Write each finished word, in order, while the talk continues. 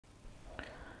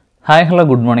Hi, hello,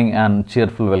 good morning and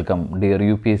cheerful welcome, dear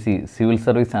UPSC Civil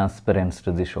Service aspirants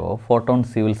to the show, Photon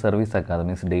Civil Service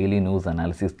Academy's daily news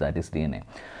analysis, that is DNA.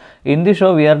 In this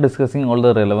show, we are discussing all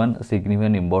the relevant,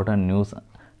 significant, important news,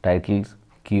 titles,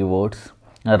 keywords,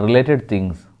 related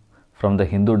things from the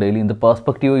Hindu Daily in the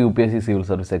perspective of UPSC Civil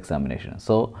Service examination.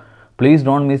 So, please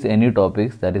don't miss any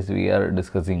topics that is we are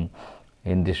discussing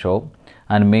in this show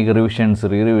and make revisions,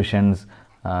 re-revisions,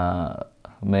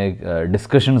 make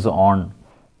discussions on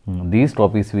these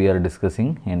topics we are discussing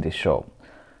in this show.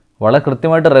 വളരെ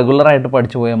കൃത്യമായിട്ട് റെഗുലറായിട്ട്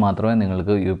പഠിച്ചു പോയാൽ മാത്രമേ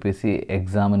നിങ്ങൾക്ക് U P S C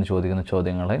എക്സാമിന് ചോദിക്കുന്ന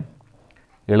ചോദ്യങ്ങളെ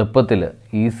എളുപ്പത്തിൽ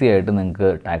ഈസി ആയിട്ട് നിങ്ങൾക്ക്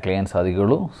ടാക്കിൾ ചെയ്യാൻ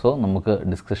സാധിക്കുകയുള്ളൂ. സോ നമുക്ക്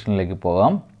ഡിസ്കഷനിലേക്ക്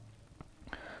പോകാം.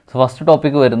 സോ ഫസ്റ്റ്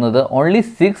ടോപ്പിക് വരുന്നത് only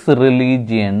 6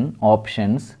 religion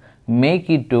options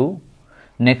make it to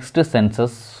next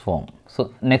census form. So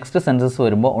next census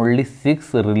വരുമ്പോൾ only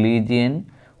 6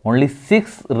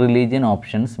 religion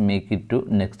options make it to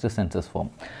next census form.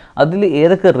 അതിൽ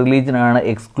ഏതൊക്കെ റിലീജിയനാണ്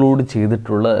എക്സ്ക്ലൂഡ്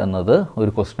ചെയ്തിട്ടുള്ളത് എന്നത്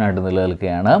ഒരു ക്വസ്റ്റ്യൻ ആയിട്ട്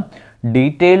നിലനിൽക്കുകയാണ്.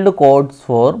 Detailed codes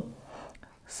for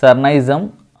സർണൈസം,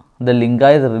 the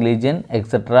Lingayat religion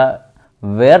etcetera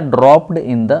wear dropped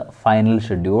in the final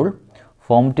schedule.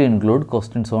 Form to include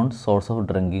questions on source of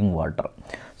drinking water.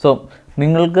 So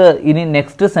നിങ്ങൾക്ക് ഇനി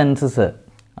next census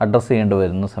address ചെയ്യേണ്ടി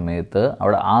വരുന്ന സമയത്ത്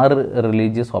അവിടെ 6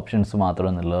 റിലീജിയസ് ഓപ്ഷൻസ്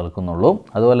മാത്രമേ നിലനിൽക്കുന്നുള്ളൂ.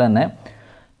 അതുപോലെ തന്നെ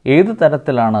ഏത്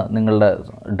തരത്തിലാണ് നിങ്ങളുടെ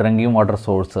ഡ്രിങ്കിങ് വാട്ടർ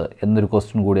സോഴ്സ് എന്നൊരു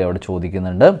ക്വസ്റ്റ്യൻ കൂടി അവിടെ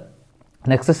ചോദിക്കുന്നുണ്ട്.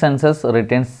 Next census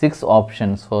returns 6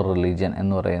 options four religion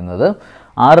എന്ന് പറയുന്നത്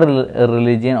 6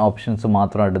 റിലീജിയൻ ഓപ്ഷൻസ്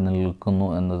മാത്രമായിട്ട് നിലനിൽക്കുന്നു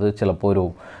എന്നത് ചിലപ്പോൾ ഒരു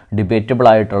ഡിബേറ്റബിൾ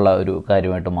ആയിട്ടുള്ള ഒരു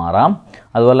കാര്യമായിട്ട് മാറാം.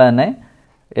 അതുപോലെ തന്നെ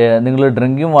നിങ്ങൾ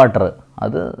ഡ്രിങ്കിങ് വാട്ടർ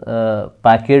അത്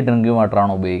പാക്കേജ് ഡ്രിങ്കിങ്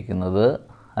വാട്ടറാണോ ഉപയോഗിക്കുന്നത്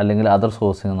അല്ലെങ്കിൽ അതർ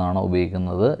സോഴ്സിൽ നിന്നാണോ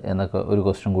ഉപയോഗിക്കുന്നത് എന്നൊക്കെ ഒരു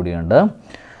ക്വസ്റ്റ്യൻ കൂടിയുണ്ട്.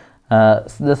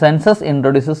 The census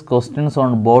introduces questions on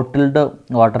bottled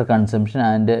water consumption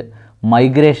and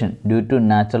migration due to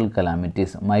natural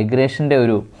calamities. മൈഗ്രേഷൻ്റെ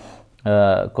ഒരു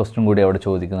ക്വസ്റ്റ്യൻ കൂടി അവിടെ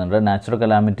ചോദിക്കുന്നുണ്ട്. നാച്ചുറൽ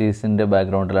കലാമിറ്റീസിൻ്റെ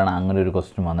ബാക്ക്ഗ്രൗണ്ടിലാണ് അങ്ങനെ ഒരു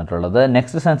ക്വസ്റ്റ്യൻ വന്നിട്ടുള്ളത്.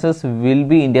 Next census will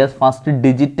be India's first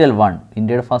digital one.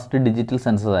 ഇന്ത്യയുടെ ഫസ്റ്റ് ഡിജിറ്റൽ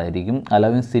സെൻസസ് ആയിരിക്കും,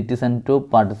 allowing citizen to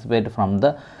participate from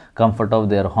the comfort of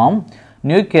their home.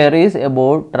 New queries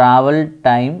about travel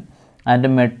time and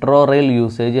metro rail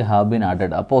usage have been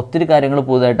added. അപ്പോൾ ഒത്തിരി കാര്യങ്ങൾ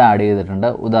പുതുതായിട്ട് add ചെയ്തിട്ടുണ്ട്.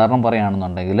 ഉദാഹരണം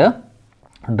പറയുകയാണെന്നുണ്ടെങ്കിൽ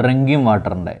drinking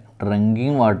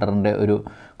വാട്ടറിൻ്റെ ഒരു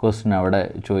ക്വസ്റ്റ്യൻ അവിടെ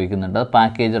ചോദിക്കുന്നുണ്ട്.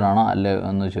 പാക്കേജറാണോ അല്ലേ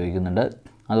എന്ന് ചോദിക്കുന്നുണ്ട്.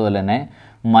 അതുപോലെ തന്നെ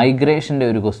മൈഗ്രേഷൻ്റെ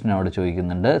ഒരു ക്വസ്റ്റ്യൻ അവിടെ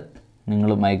ചോദിക്കുന്നുണ്ട്. നിങ്ങൾ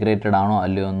മൈഗ്രേറ്റഡ് ആണോ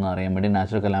അല്ലയോ എന്ന് അറിയാൻ വേണ്ടി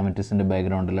നാച്ചുറൽ കലാമിറ്റീസിൻ്റെ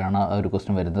ബാക്ക്ഗ്രൗണ്ടിലാണ് ആ ഒരു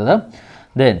ക്വസ്റ്റ്യൻ വരുന്നത്.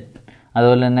 ദെൻ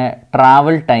അതുപോലെ തന്നെ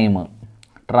travel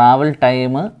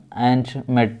time and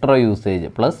metro usage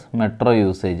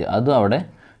അതും അവിടെ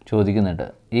ചോദിക്കുന്നുണ്ട്.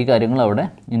 ഈ കാര്യങ്ങൾ അവിടെ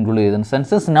ഇൻക്ലൂഡ് ചെയ്തിട്ടുണ്ട്.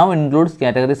 Census now includes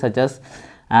categories such as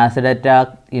acid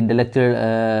attack, intellectual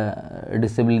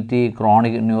disability,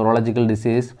 chronic neurological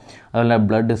disease, അതുപോലെ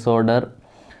ബ്ലഡ് ഡിസോർഡർ,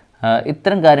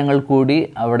 ഇത്തരം കാര്യങ്ങൾ കൂടി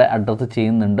അവിടെ അഡ്രസ്സ്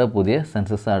ചെയ്യുന്നുണ്ട്. പുതിയ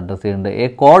സെൻസസ് അഡ്രസ്സ് ചെയ്യുന്നുണ്ട്. A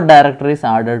code director is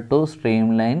added to stream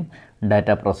line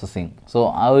data processing. So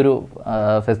ആ ഒരു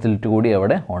ഫെസിലിറ്റി കൂടി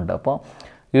അവിടെ ഉണ്ട്. അപ്പോൾ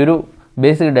ഈ ഒരു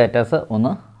ബേസിക് ഡാറ്റാസ്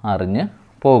ഒന്ന് അറിഞ്ഞ്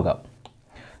പോവുക.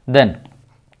 ദെൻ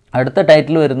അടുത്ത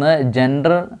ടൈറ്റിൽ വരുന്നത്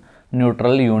gender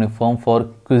neutral uniform four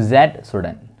CUSAT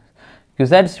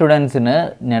സ്റ്റുഡൻസിന്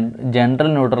ജെൻഡർ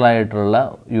ന്യൂട്രൽ ആയിട്ടുള്ള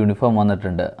യൂണിഫോം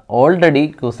വന്നിട്ടുണ്ട്. ഓൾറെഡി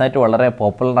ക്യുസാറ്റ് വളരെ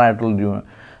പോപ്പുലറായിട്ടുള്ള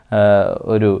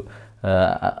ഒരു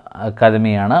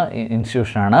അക്കാദമിയാണ്,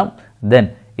 ഇൻസ്റ്റിറ്റ്യൂഷനാണ്. ദെൻ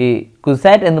ഈ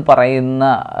ക്യുസാറ്റ് എന്ന് പറയുന്ന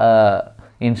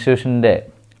ഇൻസ്റ്റിറ്റ്യൂഷൻ്റെ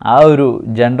ആ ഒരു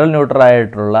ജെൻഡർ ന്യൂട്രൽ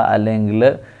ആയിട്ടുള്ള അല്ലെങ്കിൽ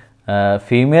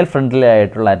ഫീമെയിൽ ഫ്രണ്ട്ലി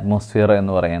ആയിട്ടുള്ള അറ്റ്മോസ്ഫിയർ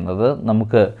എന്ന് പറയുന്നത്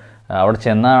നമുക്ക് അവിടെ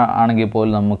ചെന്നാണെങ്കിൽ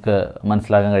പോലും നമുക്ക്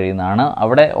മനസ്സിലാക്കാൻ കഴിയുന്നതാണ്.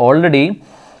 അവിടെ ഓൾറെഡി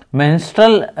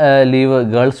മെൻസ്ട്രൽ ലീവ്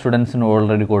ഗേൾസ് സ്റ്റുഡൻസിന്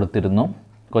ഓൾറെഡി കൊടുത്തിരുന്നു.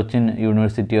 Cochin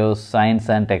university of science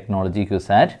and technology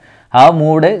CUSAT have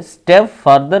moved A step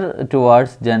further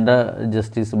towards gender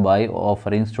justice by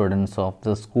offering students of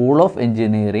the school of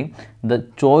engineering the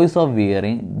choice of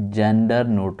wearing gender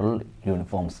neutral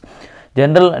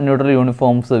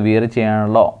uniforms wear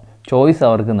ചെയ്യാനുള്ള choice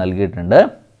അവർക്ക് നൽകിയിട്ടുണ്ട്.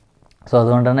 So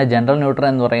അതുകൊണ്ട് തന്നെ gender neutral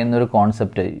എന്ന് പറയുന്ന ഒരു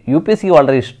concept U P S സിക്ക്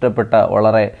വളരെ ഇഷ്ടപ്പെട്ട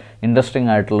വളരെ ഇൻട്രസ്റ്റിംഗ്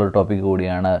ആയിട്ടുള്ളൊരു ടോപ്പിക്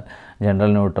കൂടിയാണ് ജെൻഡർ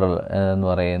ന്യൂട്രൽ എന്ന്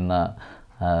പറയുന്ന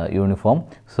യൂണിഫോം.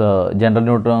 സോ ജെൻഡർ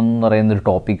ന്യൂട്രൽ എന്ന് പറയുന്നൊരു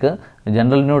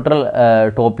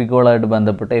ടോപ്പിക്കുകളായിട്ട്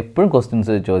ബന്ധപ്പെട്ട് എപ്പോഴും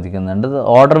ക്വസ്റ്റ്യൻസ് ചോദിക്കുന്നുണ്ട്.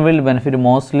 Order will benefit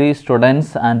mostly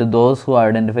students and those who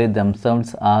identify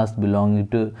themselves as belonging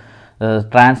to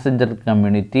transgender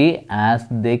community as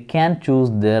they can choose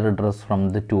their dress from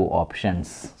the 2 options.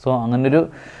 So അങ്ങനൊരു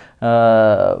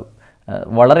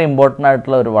വളരെ important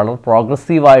ആയിട്ടുള്ള വളരെ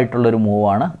പ്രോഗ്രസീവായിട്ടുള്ളൊരു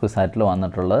മൂവാണ് ക്യുസാറ്റിൽ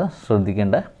വന്നിട്ടുള്ളത്.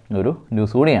 ശ്രദ്ധിക്കേണ്ട ഒരു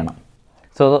ന്യൂസ് കൂടിയാണ്.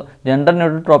 സോ ജെൻഡർ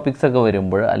ന്യൂട്രൽ ടോപ്പിക്സ് ഒക്കെ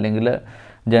വരുമ്പോൾ അല്ലെങ്കിൽ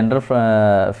ജെൻഡർ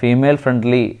ഫീമെയിൽ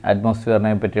ഫ്രണ്ട്ലി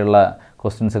അറ്റ്മോസ്ഫിയറിനെ പറ്റിയുള്ള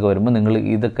ക്വസ്റ്റ്യൻസ് ഒക്കെ വരുമ്പോൾ നിങ്ങൾ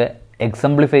ഇതൊക്കെ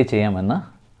എക്സംപ്ലിഫൈ ചെയ്യാമെന്ന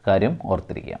കാര്യം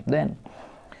ഓർത്തിരിക്കുക. Then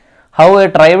how A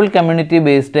tribal community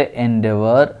based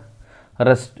endeavour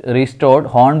restored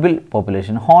hornbill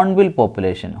population. Hornbill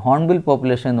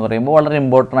population എന്ന് പറയുമ്പോൾ വളരെ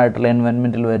ഇമ്പോർട്ടൻ്റ് ആയിട്ടുള്ള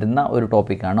എൻവയൺമെൻറ്റിൽ വരുന്ന ഒരു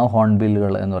ടോപ്പിക്കാണ്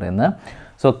ഹോൺബില്ലുകൾ എന്ന് പറയുന്നത്.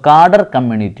 സോ കാഡർ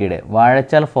കമ്മ്യൂണിറ്റിയുടെ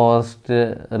വാഴച്ചാൽ ഫോറസ്റ്റ്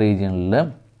റീജിയനിൽ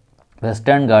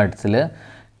വെസ്റ്റേൺ ഗാർഡ്സിൽ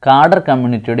കാഡർ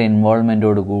കമ്മ്യൂണിറ്റിയുടെ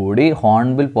ഇൻവോൾവ്മെൻറ്റോട് കൂടി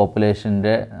ഹോൺബിൽ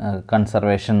പോപ്പുലേഷൻ്റെ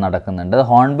കൺസർവേഷൻ നടക്കുന്നുണ്ട്.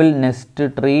 Hornbill nest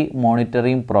tree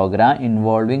monitoring programme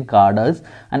involving കാഡേഴ്സ്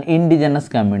and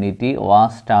indigenous community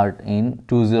was start in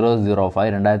 2005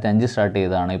 2005 start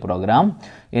ചെയ്തതാണ് ഈ programme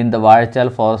in the Vazhachal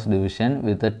Forest Division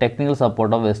with the technical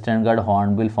support of Western Ghats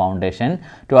Hornbill Foundation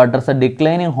to address the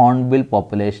declining hornbill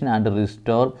population and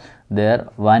restore their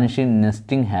vanishing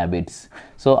nesting habits.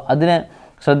 So അതിന്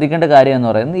ശ്രദ്ധിക്കേണ്ട കാര്യം എന്ന്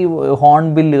പറയുന്നത് ഈ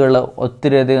ഹോൺബില്ലുകൾ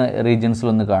ഒത്തിരിയധികം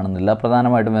റീജിയൻസിലൊന്നും കാണുന്നില്ല,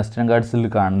 പ്രധാനമായിട്ടും വെസ്റ്റേൺ ഗാർഡ്സിൽ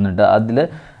കാണുന്നുണ്ട്. അതിൽ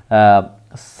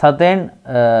സതേൺ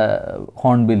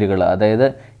ഹോൺബില്ലുകൾ, അതായത്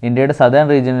ഇന്ത്യയുടെ സതേൺ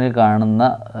റീജിയനിൽ കാണുന്ന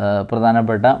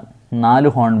പ്രധാനപ്പെട്ട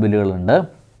 4 ഹോൺബില്ലുകളുണ്ട്.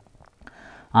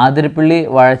 ആതിരപ്പള്ളി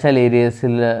വാഴച്ചാൽ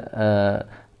ഏരിയസിൽ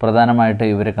പ്രധാനമായിട്ട്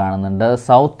ഇവർ കാണുന്നുണ്ട്.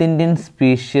 സൗത്ത് ഇന്ത്യൻ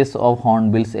സ്പീഷ്യസ് ഓഫ്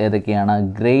ഹോൺബിൽസ് ഏതൊക്കെയാണ്?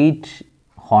 Great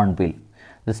hornbill,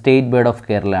 the state bird of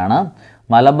Kerala ആണ്.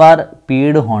 മലബാർ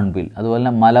പീഡ് ഹോൺബിൽ, അതുപോലെ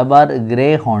തന്നെ മലബാർ ഗ്രേ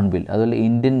ഹോൺബിൽ, അതുപോലെ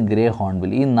ഇന്ത്യൻ ഗ്രേ ഹോൺബിൽ.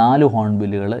 ഈ 4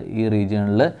 ഹോൺബില്ലുകൾ ഈ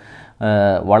റീജിയണിൽ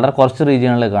വളരെ കുറച്ച്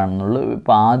റീജിയണിലേ കാണുന്നുള്ളൂ.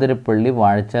 ഇപ്പോൾ ആതിരപ്പള്ളി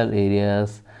വാഴച്ചാൽ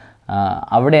ഏരിയാസ്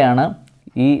അവിടെയാണ്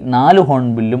ഈ 4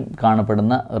 ഹോൺബില്ലും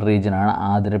കാണപ്പെടുന്ന റീജിയനാണ്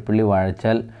ആതിരപ്പള്ളി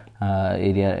വാഴച്ചാൽ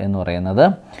ഏരിയ എന്ന് പറയുന്നത്.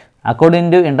 According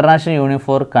to international union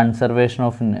four conservation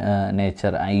of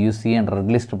nature IUCN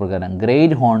red list പ്രകാരം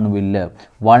ഗ്രേറ്റ് ഹോൺബില്ല്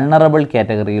വൾണറബിൾ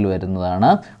കാറ്റഗറിയിൽ വരുന്നതാണ്.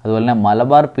 അതുപോലെ തന്നെ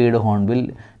മലബാർ പീഡ് ഹോൺബിൽ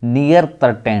നിയർ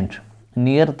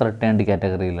ത്രട്ടേൺഡ്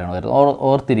കാറ്റഗറിയിലാണ് വരുന്നത്.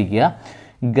 ഓർത്തിരിക്കുക,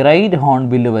 ഗ്രേറ്റ്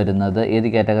ഹോൺബില്ല് വരുന്നത് ഏത്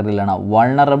കാറ്റഗറിയിലാണ്?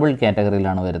 വൾണറബിൾ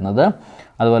കാറ്റഗറിയിലാണ് വരുന്നത്.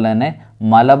 അതുപോലെ തന്നെ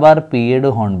മലബാർ പീഡ്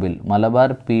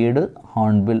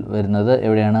ഹോൺബിൽ വരുന്നത്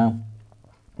എവിടെയാണ്?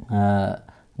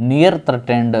 നിയർ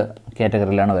ത്രട്ടേൺഡ്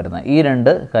കാറ്റഗറിയിലാണ് വരുന്നത്. ഈ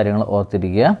 2 കാര്യങ്ങൾ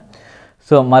ഓർത്തിരിക്കുക.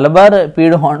 So Malabar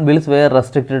പീഡ് ഹോൺബിൽസ് wear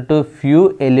restricted to few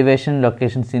elevation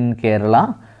locations in Kerala.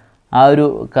 ആ ഒരു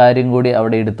കാര്യം കൂടി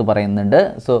അവിടെ എടുത്ത് പറയുന്നുണ്ട്.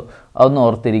 സോ അതൊന്ന്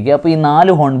ഓർത്തിരിക്കുക. അപ്പോൾ ഈ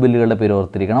 4 ഹോൺബില്ലുകളുടെ പേര്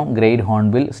ഓർത്തിരിക്കണം. Great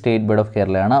hornbill state bird of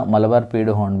കേരളയാണ്. Malabar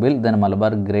പീഡ് hornbill, then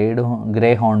Malabar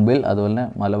grey hornbill, അതുപോലെ തന്നെ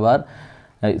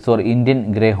ഇന്ത്യൻ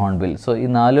ഗ്രേ ഹോൺബിൽ. സോ ഈ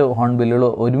 4 ഹോൺബില്ലുകൾ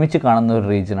ഒരുമിച്ച് കാണുന്ന ഒരു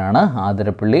റീജിയനാണ്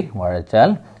ആതിരപ്പള്ളി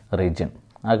വാഴച്ചാൽ റീജിയൻ.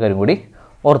 ആ കാര്യം കൂടി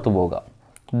ഓർത്തു പോവുക.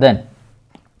 ദെൻ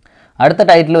അടുത്ത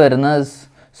ടൈറ്റിൽ വരുന്നത്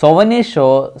souvenir show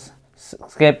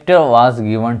sceptre was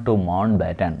given to mount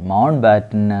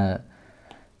ബാറ്റന്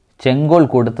Chenkol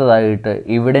കൊടുത്തതായിട്ട്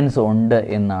evidence ഉണ്ട്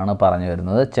എന്നാണ് പറഞ്ഞു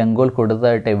വരുന്നത്. ചെങ്കോൽ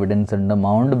കൊടുത്തതായിട്ട് എവിഡൻസ് ഉണ്ട്,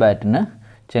 മൗണ്ട് ബാറ്റന്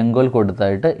ചെങ്കോൽ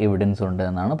കൊടുത്തതായിട്ട് എവിഡൻസ് ഉണ്ട്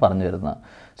എന്നാണ് പറഞ്ഞു വരുന്നത്.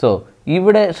 സോ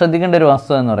ഇവിടെ ശ്രദ്ധിക്കേണ്ട ഒരു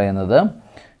വസ്തുത എന്ന് പറയുന്നത്,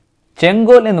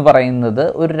 ചെങ്കോൽ എന്ന് പറയുന്നത്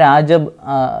ഒരു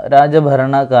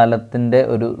രാജഭരണകാലത്തിൻ്റെ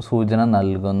ഒരു സൂചന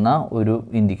നൽകുന്ന ഒരു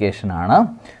ഇൻഡിക്കേഷനാണ്,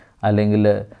 അല്ലെങ്കിൽ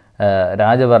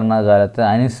രാജഭരണകാലത്തെ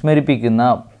അനുസ്മരിപ്പിക്കുന്ന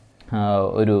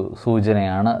ഒരു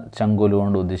സൂചനയാണ് ചെങ്കോൽ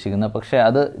കൊണ്ട് ഉദ്ദേശിക്കുന്നത്. പക്ഷേ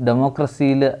അത്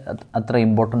ഡെമോക്രസിയിൽ അത്ര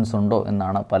ഇമ്പോർട്ടൻസ് ഉണ്ടോ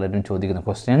എന്നാണ് പലരും ചോദിക്കുന്ന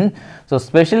question. So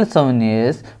special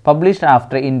സോവനിയേഴ്സ് published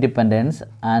after independence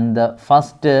and the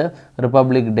first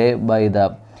republic day by the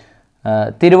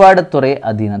തിരുവാടത്തുറൈ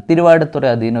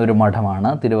അധീനം ഒരു മഠമാണ്.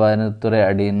 തിരുവാടത്തുറൈ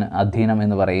അധീനം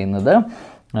എന്ന് പറയുന്നത്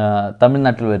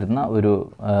തമിഴ്നാട്ടിൽ വരുന്ന ഒരു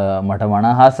മഠമാണ്.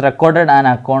 Has recorded an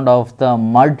account of the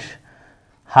mud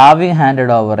having handed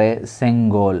over a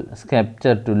Sengol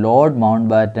sculpture to Lord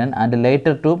Mountbatten and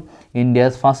later to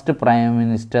India's first Prime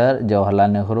Minister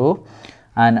Jawaharlal Nehru,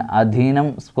 and Adhinam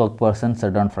spokesperson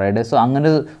said on Friday. So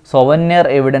അങ്ങനെ സൊവനിയർ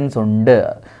evidence ഉണ്ട്.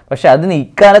 പക്ഷേ അതിന്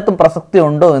ഇക്കാലത്തും പ്രസക്തി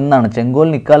ഉണ്ടോ എന്നാണ്,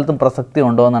 ചെങ്കോലിന് ഇക്കാലത്തും പ്രസക്തി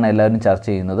ഉണ്ടോ എന്നാണ് എല്ലാവരും ചർച്ച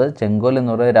ചെയ്യുന്നത്. ചെങ്കോൽ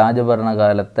എന്ന് പറയുന്നത്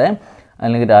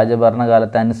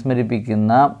രാജഭരണകാലത്തെ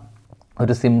അനുസ്മരിപ്പിക്കുന്ന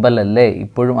ഒരു സിമ്പൽ അല്ലേ,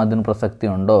 ഇപ്പോഴും അതിന് പ്രസക്തി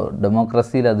ഉണ്ടോ,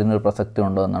 ഡെമോക്രസിയിൽ അതിനൊരു പ്രസക്തി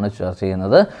ഉണ്ടോ എന്നാണ് ചർച്ച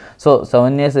ചെയ്യുന്നത്. സോ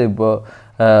സൊവനിയേഴ്സ് ഇപ്പോൾ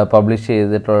പബ്ലിഷ്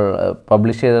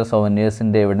ചെയ്ത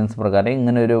സൊവനിയേഴ്സിൻ്റെ എവിഡൻസ് പ്രകാരം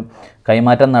ഇങ്ങനെ ഒരു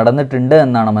കൈമാറ്റം നടന്നിട്ടുണ്ട്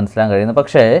എന്നാണ് മനസ്സിലാക്കാൻ കഴിയുന്നത്.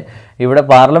 പക്ഷേ ഇവിടെ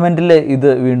പാർലമെൻറ്റിൽ ഇത്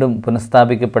വീണ്ടും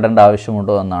പുനഃസ്ഥാപിക്കപ്പെടേണ്ട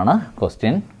ആവശ്യമുണ്ടോ എന്നാണ്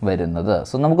ക്വസ്റ്റ്യൻ വരുന്നത്.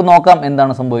 സോ നമുക്ക് നോക്കാം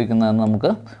എന്താണ് സംഭവിക്കുന്നതെന്ന്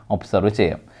നമുക്ക് ഒബ്സർവ്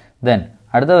ചെയ്യാം. ദെൻ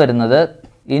അടുത്ത വരുന്നത്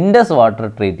ഇൻഡസ് വാട്ടർ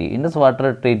ട്രീറ്റി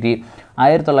 1960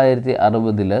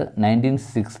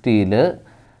 1960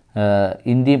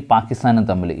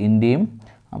 ഇന്ത്യയും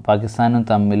പാകിസ്ഥാനും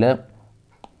തമ്മിൽ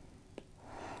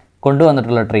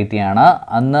കൊണ്ടുവന്നിട്ടുള്ള ട്രീറ്റിയാണ്.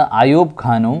 അന്ന് അയൂബ്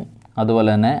ഖാനും അതുപോലെ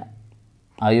തന്നെ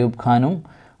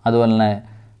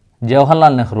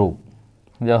ജവഹർലാൽ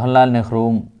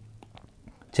നെഹ്റുവും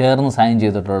ചേർന്ന് സൈൻ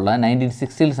ചെയ്തിട്ടുള്ള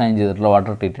 1960 സൈൻ ചെയ്തിട്ടുള്ള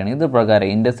വാട്ടർ ട്രീറ്റിയാണ്. ഇത് പ്രകാരം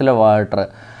ഇൻഡസിലെ വാട്ടർ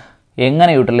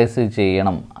എങ്ങനെ യൂട്ടിലൈസ്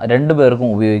ചെയ്യണം, രണ്ടു പേർക്കും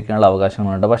ഉപയോഗിക്കാനുള്ള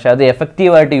അവകാശങ്ങളുണ്ട്. പക്ഷേ അത്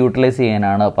എഫക്റ്റീവായിട്ട് യൂട്ടിലൈസ്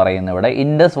ചെയ്യാനാണ് പറയുന്നത് ഇവിടെ.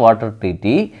 Indus water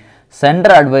treaty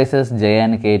central advisers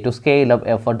JNK to scale up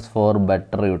എഫർട്ട്സ് four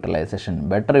better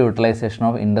utilisation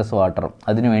of Indus water.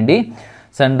 അതിനുവേണ്ടി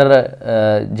സെൻട്രൽ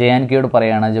JNKയോട്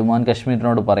പറയുകയാണ്, ജമ്മു ആൻഡ്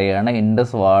കശ്മീരിനോട് പറയുകയാണ്,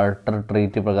 ഇൻഡസ് വാട്ടർ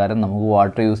ട്രീറ്റി പ്രകാരം നമുക്ക്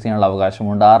വാട്ടർ യൂസ് ചെയ്യാനുള്ള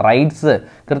അവകാശമുണ്ട്. ആ റൈറ്റ്സ്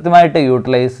കൃത്യമായിട്ട്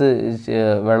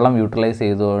വെള്ളം യൂട്ടിലൈസ്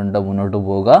ചെയ്തുകൊണ്ട് മുന്നോട്ട്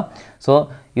പോവുക. സോ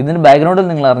ഇതിന് ബാക്ക്ഗ്രൗണ്ടിൽ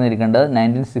നിങ്ങൾ അറിഞ്ഞിരിക്കേണ്ടത്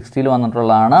 1960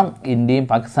 വന്നിട്ടുള്ളതാണ്. ഇന്ത്യയും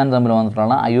പാകിസ്ഥാനും തമ്മിൽ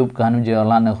വന്നിട്ടുള്ള അയൂബ് ഖാനും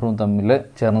ജവഹർലാൽ നെഹ്റുവും തമ്മിൽ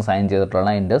ചേർന്ന് സൈൻ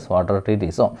ചെയ്തിട്ടുള്ള Indus water treaty.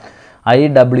 So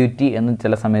IWT എന്ന്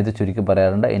ചില സമയത്ത് ചുരുക്കി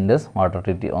പറയാറുണ്ട്, ഇൻഡസ് വാട്ടർ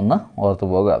ട്രീറ്റി ഒന്ന് ഓർത്തു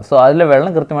പോകുക. സോ അതിലെ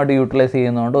വെള്ളം കൃത്യമായിട്ട് യൂട്ടിലൈസ്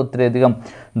ചെയ്യുന്നതുകൊണ്ട് ഒത്തിരിയധികം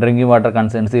drinking water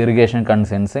concerns, irrigation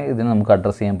concerns ഇതിന് നമുക്ക്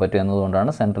അഡ്രസ്സ് ചെയ്യാൻ പറ്റും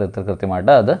എന്നതുകൊണ്ടാണ് സെൻട്രൽ ഇത്ര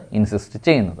കൃത്യമായിട്ട് അത് ഇൻസിസ്റ്റ്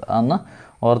ചെയ്യുന്നത്. അതൊന്ന്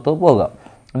ഓർത്തു പോകുക.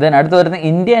 ദെൻ അടുത്ത് വരുന്ന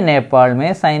India Nepal may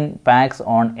sign pax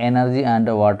on energy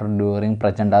and water during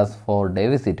പ്രചണ്ഡാസ് 4-day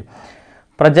visit.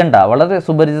 Prachanda വളരെ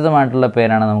സുപരിചിതമായിട്ടുള്ള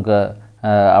പേരാണ്. നമുക്ക്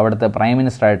അവിടുത്തെ പ്രൈം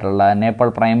മിനിസ്റ്റർ ആയിട്ടുള്ള നേപ്പാൾ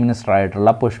പ്രൈം മിനിസ്റ്റർ ആയിട്ടുള്ള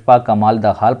പുഷ്പ കമാൽ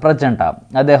ദഹാൽ പ്രചണ്ഡ,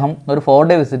 അദ്ദേഹം ഒരു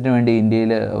 4-day വിസിറ്റിന് വേണ്ടി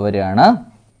ഇന്ത്യയിൽ വരികയാണ്.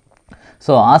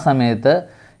 സോ ആ സമയത്ത്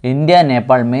India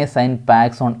Nepal may sign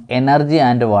pax on energy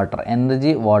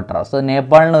water. So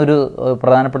നേപ്പാളിന് ഒരു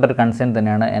പ്രധാനപ്പെട്ട ഒരു കൺസേൺ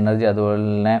തന്നെയാണ് എനർജി, അതുപോലെ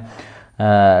തന്നെ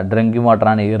ഡ്രിങ്കിങ്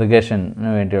വാട്ടറാണ്, ഇറിഗേഷന്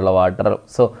വേണ്ടിയുള്ള വാട്ടർ.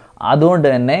 സോ അതുകൊണ്ട്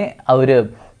തന്നെ അവർ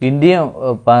ഇന്ത്യയും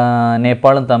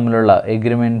നേപ്പാളും തമ്മിലുള്ള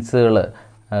എഗ്രിമെൻറ്റ്സുകൾ,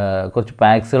 കുറച്ച്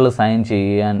പാക്സുകൾ സൈൻ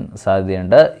ചെയ്യാൻ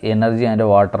സാധ്യതയുണ്ട് എനർജി ആൻഡ്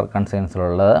വാട്ടർ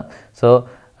കൺസേൺസിലുള്ളത്. സോ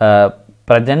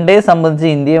പ്രചണ്ഡയെ സംബന്ധിച്ച്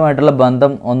ഇന്ത്യയുമായിട്ടുള്ള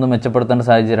ബന്ധം ഒന്ന് മെച്ചപ്പെടുത്തേണ്ട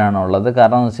സാഹചര്യമാണ് ഉള്ളത്.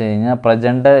 കാരണം എന്ന് വെച്ച് കഴിഞ്ഞാൽ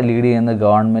പ്രചണ്ഡ ലീഡ് ചെയ്യുന്ന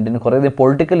ഗവൺമെൻറ്റിന് കുറേയധികം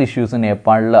പൊളിറ്റിക്കൽ ഇഷ്യൂസ്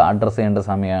നേപ്പാളിൽ അഡ്രസ്സ് ചെയ്യേണ്ട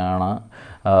സമയമാണ്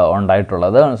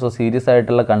ഉണ്ടായിട്ടുള്ളത്. സോ സീരിയസ്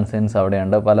ആയിട്ടുള്ള കൺസേൺസ്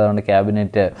അവിടെയുണ്ട്. പലതവണ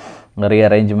ക്യാബിനറ്റ്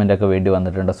റീഅറേഞ്ച്മെൻ്റ് ഒക്കെ വേണ്ടി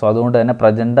വന്നിട്ടുണ്ട്. സോ അതുകൊണ്ട് തന്നെ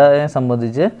പ്രചണ്ഡയെ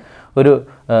സംബന്ധിച്ച് ഒരു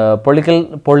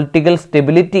പൊളിറ്റിക്കൽ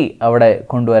സ്റ്റെബിലിറ്റി അവിടെ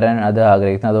കൊണ്ടുവരാൻ അത്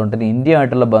ആഗ്രഹിക്കുന്നത്. അതുകൊണ്ട് തന്നെ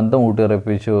ഇന്ത്യയുമായിട്ടുള്ള ബന്ധം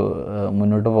ഊട്ടിയുറപ്പിച്ചു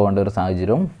മുന്നോട്ട് പോകേണ്ട ഒരു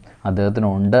സാഹചര്യവും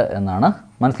അദ്ദേഹത്തിനുണ്ട് എന്നാണ്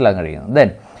മനസ്സിലാക്കാൻ കഴിയുന്നത്. ദെൻ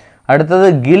അടുത്തത്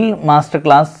Gill master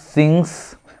class sings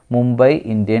Mumbai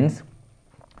Indians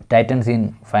Titans in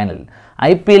final.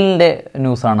 IPLൻ്റെ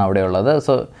ന്യൂസാണ് അവിടെയുള്ളത്.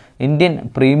 സോ ഇന്ത്യൻ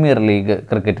പ്രീമിയർ ലീഗ്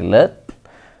ക്രിക്കറ്റിൽ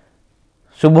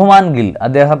ശുഭ്മാൻ ഗിൽ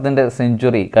അദ്ദേഹത്തിൻ്റെ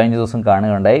സെഞ്ചുറി കഴിഞ്ഞ ദിവസം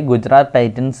കാണുകയുണ്ടായി. Gujarat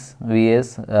Titans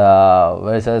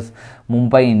versus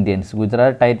Mumbai Indians.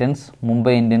 Gujarat Titans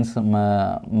Mumbai Indians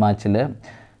മാച്ചിൽ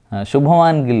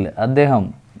ശുഭ്മാൻ ഗിൽ അദ്ദേഹം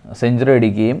സെഞ്ചുറി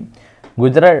അടിക്കുകയും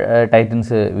ഗുജറാത്ത്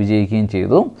ടൈറ്റൻസ് വിജയിക്കുകയും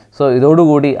ചെയ്തു. സോ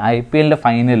ഇതോടുകൂടി IPLൻ്റെ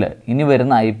ഫൈനൽ, ഇനി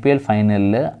വരുന്ന IPL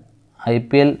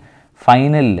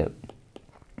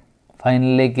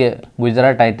ഫൈനലിലേക്ക്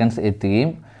ഗുജറാത്ത് ടൈറ്റൻസ് എത്തുകയും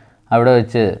അവിടെ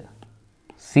വെച്ച്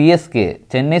CSK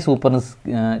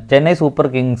ചെന്നൈ സൂപ്പർ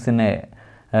കിങ്സിനെ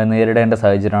നേരിടേണ്ട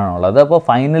സാഹചര്യമാണുള്ളത്. അപ്പോൾ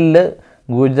ഫൈനലിൽ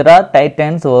Gujarat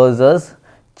Titans versus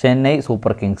Chennai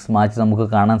super Kings match നമുക്ക്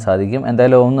കാണാൻ സാധിക്കും.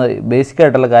 എന്തായാലും ഒന്ന്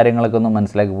ബേസിക്കായിട്ടുള്ള കാര്യങ്ങളൊക്കെ ഒന്ന്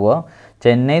മനസ്സിലാക്കി പോവാം.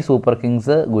 Chennai super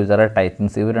Kings, Gujarat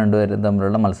Titans, ഇവർ രണ്ടുപേരും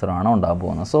തമ്മിലുള്ള മത്സരമാണ് ഉണ്ടാകാൻ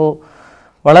പോകുന്നത്. സോ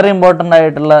വളരെ ഇമ്പോർട്ടൻ്റ്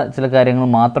ആയിട്ടുള്ള ചില കാര്യങ്ങൾ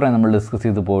മാത്രമേ നമ്മൾ ഡിസ്കസ്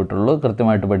ചെയ്ത് പോയിട്ടുള്ളൂ.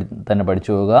 കൃത്യമായിട്ട് തന്നെ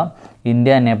പഠിച്ചു പോവുക.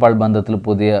 ഇന്ത്യ നേപ്പാൾ ബന്ധത്തിൽ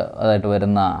പുതിയതായിട്ട്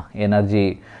വരുന്ന എനർജി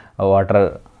വാട്ടർ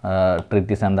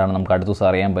ട്രീറ്റീസ് എന്താണ് നമുക്ക് അടുത്ത ദിവസം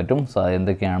അറിയാൻ പറ്റും. സോ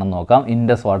എന്തൊക്കെയാണെന്ന് നോക്കാം.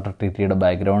 Indus water ട്രീറ്റിയുടെ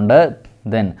background,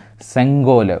 then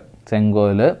സെങ്കോല്,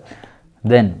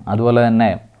 then അതുപോലെ തന്നെ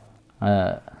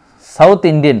സൗത്ത്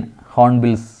ഇന്ത്യൻ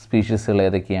ഹോൺബിൽ സ്പീഷീസുകൾ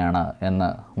ഏതൊക്കെയാണ് എന്ന്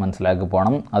മനസ്സിലാക്കി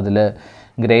പോകണം. അതിൽ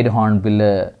great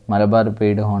ഹോൺബില്ല്, Malabar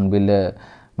paid ഹോൺബില്ല്,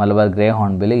 Malabar grey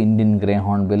ഹോൺബില്ല്, Indian grey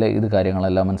ഹോൺബില്ല്, ഇത്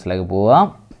കാര്യങ്ങളെല്ലാം മനസ്സിലാക്കി പോവുക.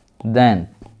 ദെൻ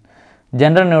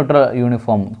ജെൻഡർ ന്യൂട്രൽ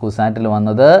യൂണിഫോം കുസാറ്റിൽ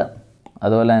വന്നത്,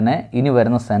 അതുപോലെ തന്നെ ഇനി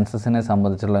വരുന്ന സെൻസസിനെ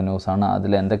സംബന്ധിച്ചുള്ള ന്യൂസാണ്.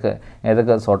 അതിൽ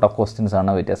ഏതൊക്കെ സോർട്ട് ഓഫ് ക്വസ്റ്റ്യൻസ്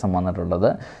ആണ് വ്യത്യാസം വന്നിട്ടുള്ളത്.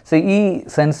 സോ ഈ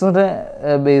സെൻസസിനെ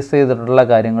ബേസ് ചെയ്തിട്ടുള്ള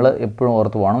കാര്യങ്ങൾ എപ്പോഴും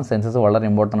ഓർത്ത് പോകണം. സെൻസസ് വളരെ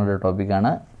ഇമ്പോർട്ടൻ്റ് ഒരു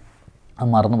ടോപ്പിക്കാണ്, അത്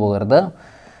മറന്നു പോകരുത്.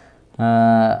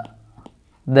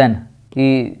 ദെൻ ഈ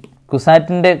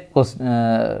കുസാറ്റിൻ്റെ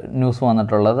ന്യൂസ്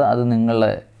വന്നിട്ടുള്ളത്, അത് നിങ്ങൾ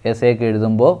എസ് ഒക്കെ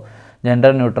എഴുതുമ്പോൾ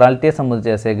ജെൻഡർ ന്യൂട്രാലിറ്റിയെ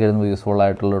സംബന്ധിച്ച് എസ് ഒക്കെ എഴുതുമ്പോൾ യൂസ്ഫുൾ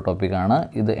ആയിട്ടുള്ള ടോപ്പിക്കാണ്.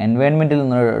 ഇത് എൻവയോൺമെൻറ്റിൽ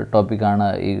നിന്നൊരു ടോപ്പിക്കാണ്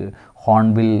ഈ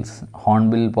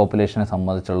ഹോൺബിൽ പോപ്പുലേഷനെ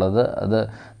സംബന്ധിച്ചുള്ളത്. അത്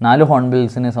 4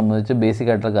 ഹോൺബിൽസിനെ സംബന്ധിച്ച് ബേസിക്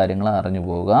ആയിട്ടുള്ള കാര്യങ്ങൾ അറിഞ്ഞു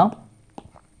പോവുക.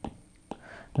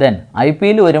 ദെൻ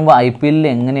IPL വരുമ്പോൾ IPLൽ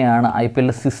എങ്ങനെയാണ്,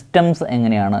 IPLൻ്റെ സിസ്റ്റംസ്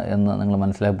എങ്ങനെയാണ് എന്ന് നിങ്ങൾ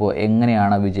മനസ്സിലാക്കുമ്പോൾ,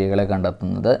 എങ്ങനെയാണ് വിജയികളെ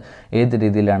കണ്ടെത്തുന്നത്, ഏത്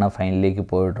രീതിയിലാണ് ഫൈനലിലേക്ക്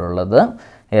പോയിട്ടുള്ളത്,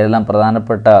 ഏതെല്ലാം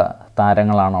പ്രധാനപ്പെട്ട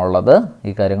താരങ്ങളാണോ ഉള്ളത്,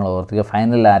 ഈ കാര്യങ്ങൾ ഓർത്തുക.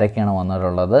 ഫൈനലിൽ ആരൊക്കെയാണ്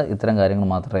വന്നിട്ടുള്ളത്, ഇത്തരം കാര്യങ്ങൾ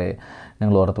മാത്രമേ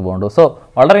നിങ്ങൾ ഓർത്ത് പോകണ്ടു. സോ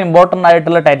വളരെ ഇമ്പോർട്ടൻ്റ്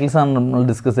ആയിട്ടുള്ള ടൈറ്റിൽസാണ് നമ്മൾ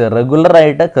ഡിസ്കസ് ചെയ്യുക.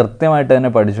 റെഗുലറായിട്ട് കൃത്യമായിട്ട്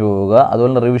തന്നെ പഠിച്ചു പോവുക.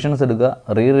 അതുപോലെ റിവിഷൻസ് എടുക്കുക,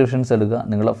 റിവിഷൻസ് എടുക്കുക.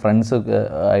 നിങ്ങളുടെ ഫ്രണ്ട്സ്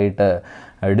ആയിട്ട്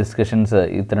ഡിസ്കഷൻസ്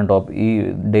ഇത്തരം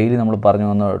ഈ ഡെയിലി നമ്മൾ പറഞ്ഞു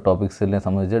വന്ന ടോപ്പിക്സിനെ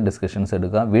സംബന്ധിച്ച് ഡിസ്കഷൻസ്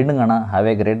എടുക്കുക. വീണ്ടും കാണാം. Have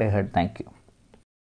A great day head. Thank you.